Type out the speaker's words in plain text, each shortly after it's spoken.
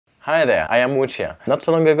Hi there, I am Woochia. Not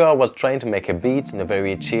so long ago I was trying to make a beat in a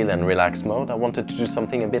very chill and relaxed mode. I wanted to do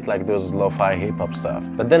something a bit like those lo-fi hip-hop stuff.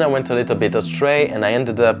 But then I went a little bit astray and I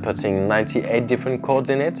ended up putting 98 different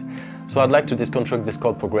chords in it. So I'd like to deconstruct this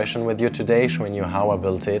chord progression with you today, showing you how I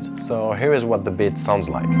built it. So here is what the beat sounds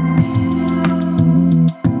like.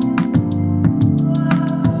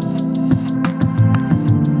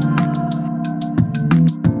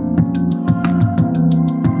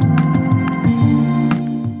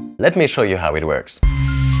 Let me show you how it works.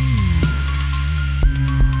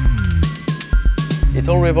 It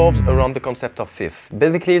all revolves around the concept of fifth.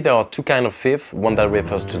 Basically, there are two kinds of fifth, one that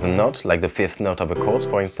refers to the note, like the fifth note of a chord,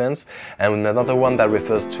 for instance, and another one that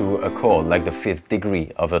refers to a chord, like the fifth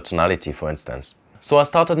degree of a tonality, for instance. So I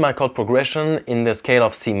started my chord progression in the scale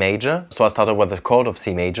of C major, so I started with the chord of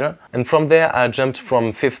C major, and from there I jumped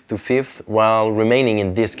from fifth to fifth while remaining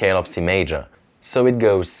in this scale of C major. So it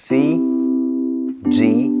goes C,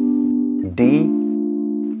 G, D,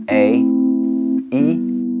 A, E,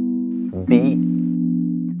 B,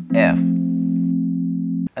 F.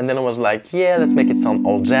 And then I was like, yeah, let's make it sound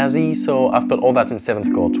all jazzy, so I've put all that in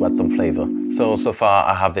 7th chord to add some flavor. So far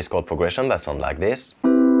I have this chord progression that sounds like this.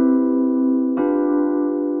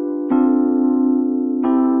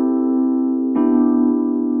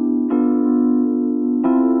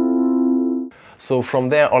 So from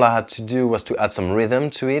there, all I had to do was to add some rhythm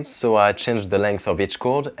to it, so I changed the length of each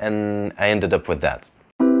chord and I ended up with that.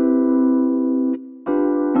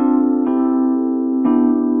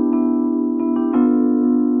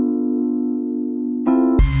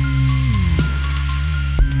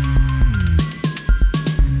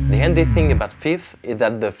 The handy thing about fifth is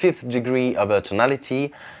that the fifth degree of a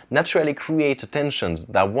tonality naturally creates tensions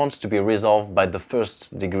that wants to be resolved by the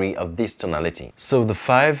first degree of this tonality. So the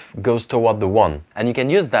 5 goes toward the 1, and you can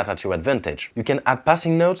use that at your advantage. You can add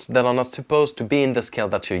passing notes that are not supposed to be in the scale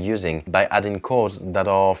that you're using by adding chords that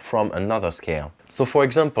are from another scale. So for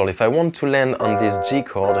example, if I want to land on this G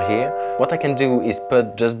chord here, what I can do is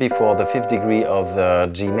put just before the 5th degree of the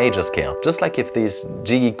G major scale, just like if this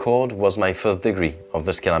G chord was my 1st degree of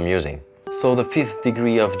the scale I'm using. So the 5th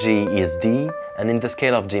degree of G is D, and in the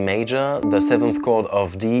scale of G major, the 7th chord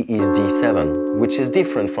of D is D7, which is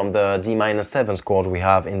different from the D minor 7th chord we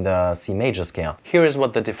have in the C major scale. Here is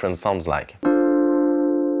what the difference sounds like.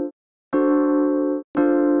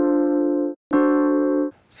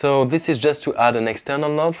 So this is just to add an external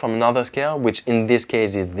note from another scale, which in this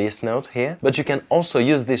case is this note here. But you can also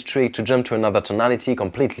use this trick to jump to another tonality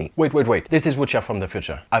completely. Wait, this is Woochia from the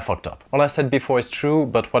future. I fucked up. All I said before is true,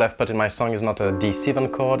 but what I've put in my song is not a D7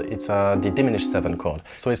 chord, it's a D diminished 7 chord.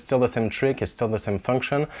 So it's still the same trick, it's still the same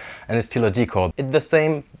function, and it's still a D chord. It's the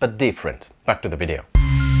same, but different. Back to the video.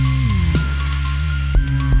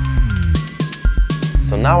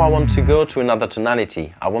 So now I want to go to another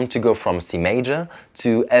tonality. I want to go from C major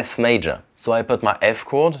to F major. So I put my F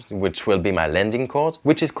chord, which will be my landing chord,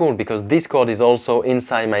 which is cool because this chord is also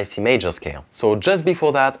inside my C major scale. So just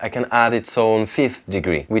before that, I can add its own 5th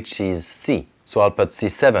degree, which is C. So I'll put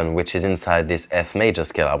C7, which is inside this F major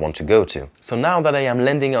scale I want to go to. So now that I am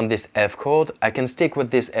landing on this F chord, I can stick with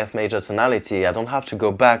this F major tonality. I don't have to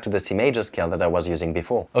go back to the C major scale that I was using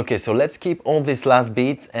before. Okay, so let's keep all these last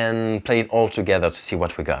beats and play it all together to see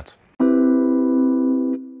what we got.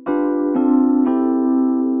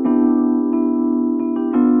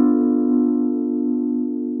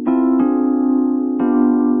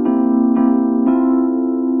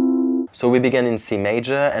 So we began in C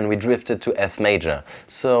major and we drifted to F major.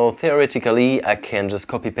 So theoretically, I can just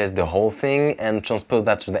copy-paste the whole thing and transpose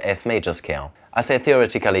that to the F major scale. I say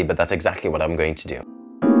theoretically, but that's exactly what I'm going to do.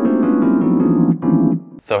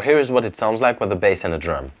 So here is what it sounds like with a bass and a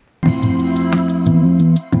drum.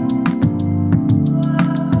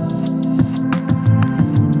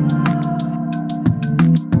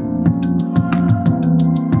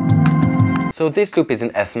 So this loop is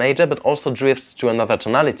in F major, but also drifts to another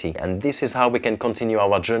tonality, and this is how we can continue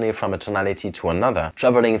our journey from a tonality to another,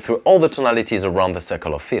 traveling through all the tonalities around the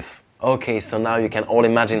circle of fifth. Okay, so now you can all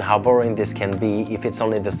imagine how boring this can be if it's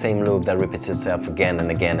only the same loop that repeats itself again and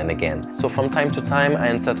again and again. So from time to time I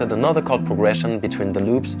inserted another chord progression between the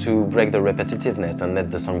loops to break the repetitiveness and let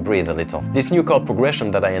the song breathe a little. This new chord progression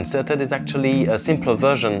that I inserted is actually a simpler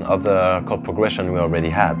version of the chord progression we already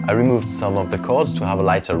had. I removed some of the chords to have a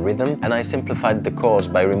lighter rhythm, and I simplified the chords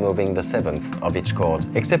by removing the 7th of each chord,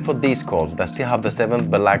 except for these chords that still have the 7th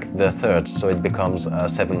but lack the 3rd, so it becomes a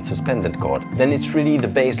 7th suspended chord. Then it's really the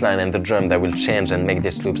bass line and behind the drum that will change and make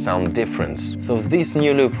this loop sound different. So this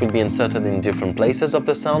new loop will be inserted in different places of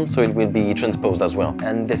the sound, so it will be transposed as well.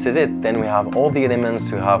 And this is it. Then we have all the elements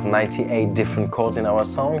to have 98 different chords in our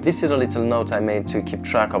song. This is a little note I made to keep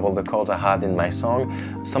track of all the chords I had in my song.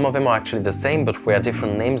 Some of them are actually the same, but wear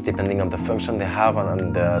different names depending on the function they have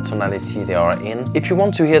and the tonality they are in. If you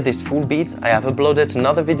want to hear this full beat, I have uploaded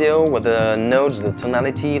another video with the notes, the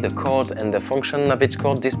tonality, the chords and the function of each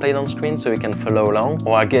chord displayed on screen, so you can follow along,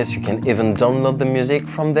 or I guess you can even download the music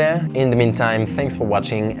from there. In the meantime, thanks for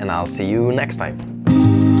watching and I'll see you next time.